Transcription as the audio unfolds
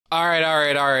All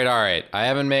right. I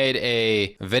haven't made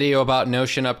a video about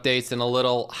Notion updates in a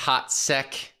little hot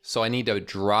sec. So I need to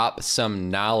drop some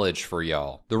knowledge for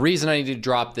y'all. The reason I need to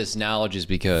drop this knowledge is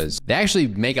because they actually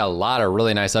make a lot of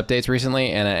really nice updates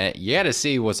recently, and you gotta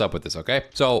see what's up with this, okay?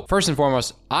 So first and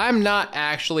foremost, I'm not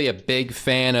actually a big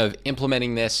fan of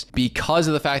implementing this because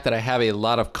of the fact that I have a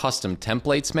lot of custom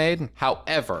templates made.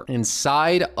 However,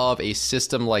 inside of a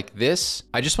system like this,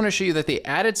 I just wanna show you that they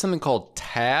added something called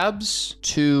tabs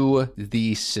to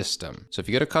the system. So if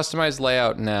you go to customize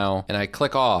layout now, and I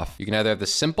click off, you can either have the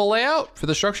simple layout for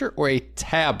the structure or a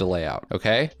tabbed layout,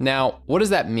 okay? Now, what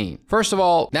does that mean? First of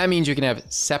all, that means you can have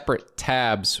separate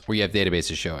tabs where you have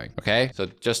databases showing, okay? So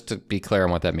just to be clear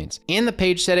on what that means. In the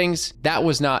page settings, that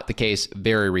was not the case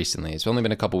very recently. It's only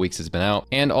been a couple weeks it's been out.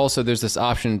 And also there's this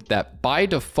option that by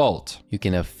default, you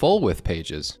can have full width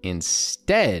pages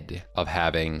instead of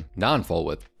having non-full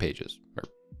width pages, or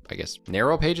I guess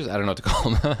narrow pages? I don't know what to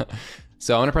call them.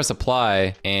 So I'm gonna press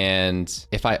apply, and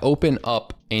if I open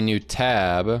up a new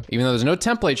tab, even though there's no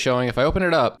template showing, if I open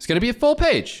it up, it's gonna be a full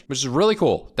page, which is really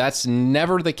cool. That's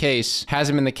never the case,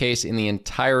 hasn't been the case in the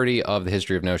entirety of the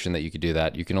history of Notion that you could do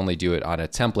that. You can only do it on a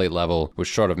template level,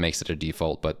 which sort of makes it a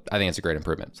default, but I think it's a great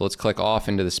improvement. So let's click off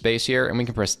into the space here, and we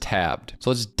can press tabbed. So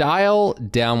let's dial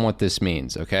down what this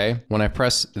means, okay? When I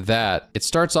press that, it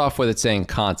starts off with it saying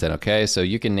content, okay? So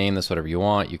you can name this whatever you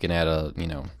want. You can add a,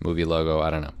 movie logo, I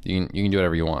don't know. You can do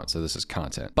whatever you want. So this is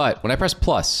content. But when I press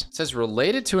plus, it says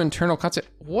related to internal content.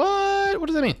 What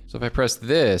does that mean? So if I press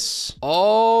this,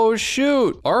 oh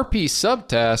shoot, RP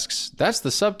subtasks, that's the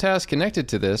subtask connected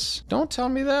to this. Don't tell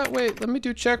me that. Wait, let me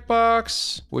do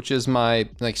checkbox, which is my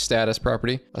status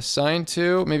property. Assigned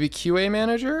to maybe QA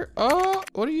manager. Oh,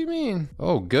 what do you mean?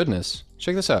 Oh goodness.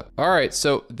 Check this out. All right,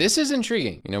 so this is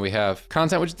intriguing. We have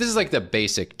content, which this is like the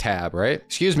basic tab, right?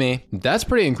 Excuse me, that's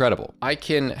pretty incredible. I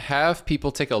can have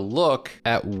people take a look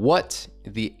at what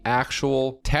the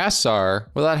actual tasks are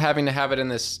without having to have it in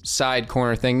this side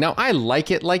corner thing. Now, I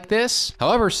like it like this.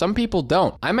 However, some people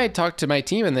don't. I might talk to my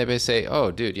team and they may say,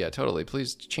 oh, dude, yeah, totally.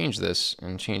 Please change this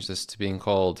and change this to being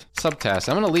called subtasks.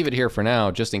 I'm gonna leave it here for now,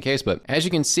 just in case. But as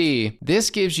you can see, this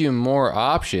gives you more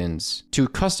options to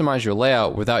customize your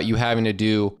layout without you having to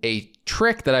do a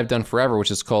trick that I've done forever,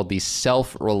 which is called the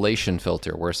self-relation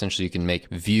filter, where essentially you can make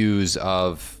views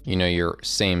of, your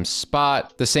same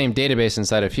spot, the same database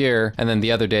inside of here, and then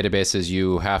the other databases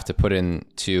you have to put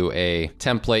into a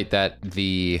template that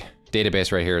the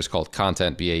database right here is called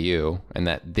content BAU, and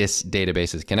that this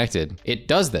database is connected. It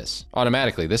does this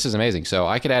automatically. This is amazing. So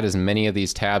I could add as many of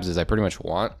these tabs as I pretty much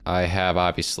want. I have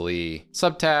obviously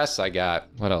subtasks. I got,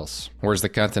 what else? Where's the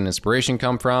content inspiration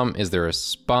come from? Is there a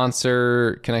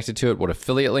sponsor connected to it? What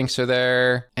affiliate links are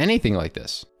there? Anything like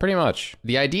this. Pretty much.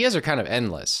 The ideas are kind of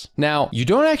endless. Now, you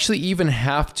don't actually even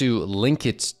have to link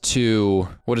it to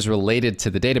what is related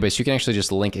to the database. You can actually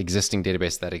just link existing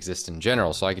database that exists in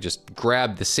general. So I could just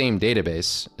grab the same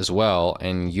database as well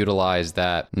and utilize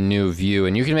that new view.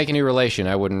 And you can make a new relation.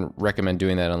 I wouldn't recommend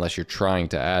doing that unless you're trying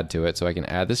to add to it. So I can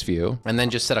add this view and then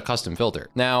just set a custom filter.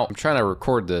 Now, I'm trying to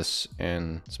record this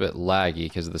and it's a bit laggy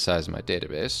because of the size of my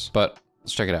database, but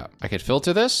let's check it out. I could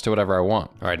filter this to whatever I want.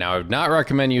 All right, now I would not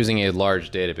recommend using a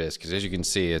large database because as you can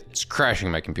see, it's crashing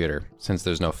my computer since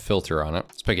there's no filter on it.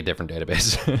 Let's pick a different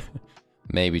database.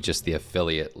 Maybe just the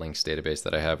affiliate links database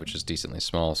that I have, which is decently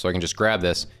small. So I can just grab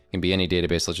this. It can be any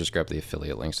database. Let's just grab the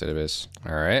affiliate links database.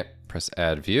 All right, press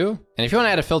add view. And if you want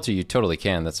to add a filter, you totally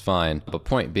can, that's fine. But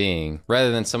point being,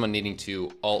 rather than someone needing to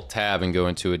alt tab and go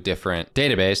into a different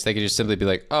database, they could just simply be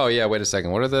like, oh yeah, wait a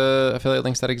second, what are the affiliate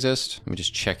links that exist? Let me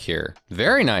just check here.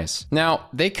 Very nice. Now,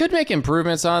 they could make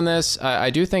improvements on this.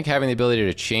 I do think having the ability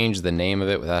to change the name of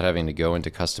it without having to go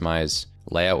into customize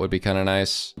layout would be kind of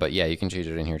nice, but yeah, you can change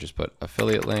it in here. Just put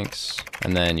affiliate links,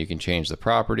 and then you can change the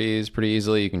properties pretty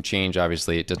easily. You can change,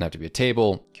 obviously, it doesn't have to be a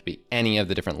table. It could be any of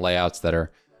the different layouts that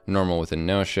are normal within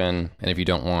Notion. And if you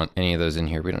don't want any of those in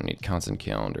here, we don't need constant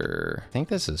calendar. I think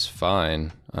this is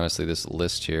fine. Honestly, this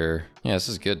list here, yeah, this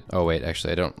is good. Oh wait,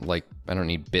 actually, I don't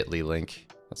need bit.ly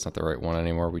link. That's not the right one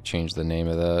anymore. We changed the name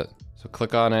of that. So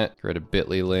click on it, create a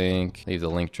bit.ly link, leave the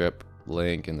link drip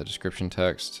link in the description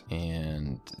text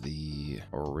and the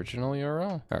original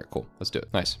URL. All right, cool. Let's do it.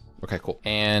 Nice. Okay, cool.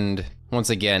 And once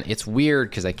again, it's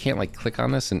weird because I can't click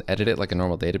on this and edit it like a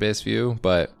normal database view,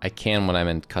 but I can when I'm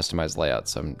in customized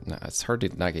layouts. So it's hard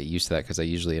to not get used to that because I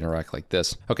usually interact like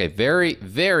this. Okay, very,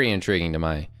 very intriguing to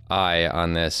my eye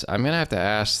on this. I'm gonna have to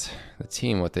ask the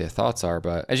team what their thoughts are,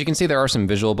 but as you can see, there are some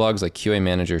visual bugs, like QA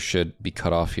manager should be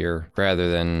cut off here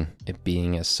rather than it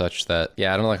being as such that,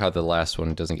 yeah, I don't like how the last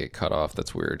one doesn't get cut off.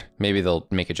 That's weird. Maybe they'll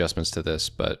make adjustments to this,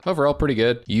 but overall pretty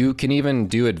good. You can even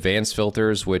do advanced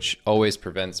filters, which always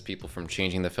prevents people from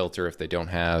changing the filter if they don't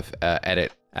have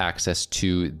edit access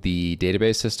to the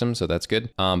database system, so that's good.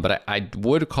 But I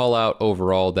would call out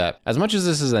overall that as much as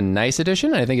this is a nice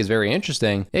addition, I think is very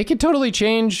interesting, it could totally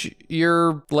change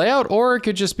your layout, or it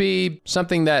could just be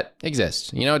something that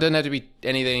exists. You know, it doesn't have to be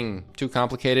anything too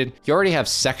complicated. You already have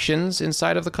sections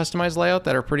inside of the customized layout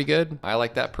that are pretty good. I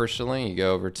like that personally. You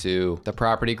go over to the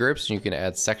property groups and you can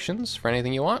add sections for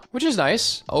anything you want, which is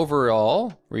nice.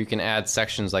 Overall, where you can add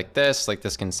sections like this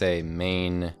can say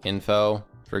main info,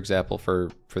 for example, for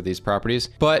these properties.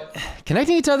 But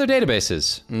connecting it to other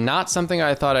databases, not something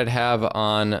I thought I'd have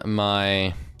on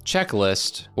my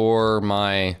checklist or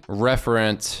my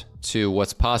referent to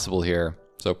what's possible here.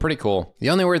 So pretty cool. The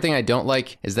only weird thing I don't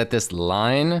like is that this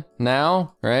line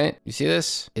now, right? You see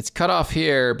this? It's cut off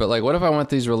here, but like, what if I want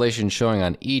these relations showing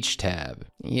on each tab?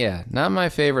 Yeah, not my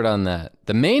favorite on that.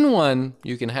 The main one,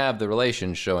 you can have the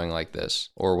relations showing like this,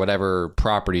 or whatever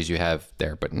properties you have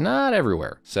there, but not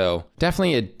everywhere. So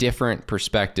definitely a different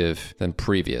perspective than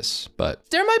previous, but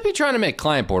they might be trying to make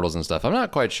client portals and stuff. I'm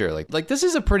not quite sure. Like this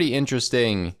is a pretty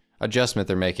interesting adjustment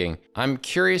they're making. I'm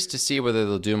curious to see whether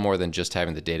they'll do more than just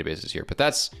having the databases here, but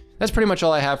that's pretty much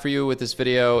all I have for you with this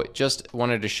video. Just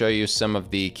wanted to show you some of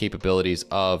the capabilities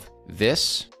of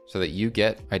this so that you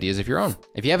get ideas of your own.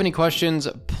 If you have any questions,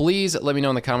 please let me know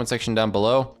in the comment section down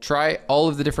below. Try all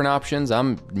of the different options.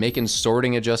 I'm making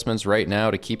sorting adjustments right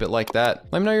now to keep it like that.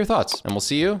 Let me know your thoughts, and we'll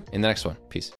see you in the next one. Peace.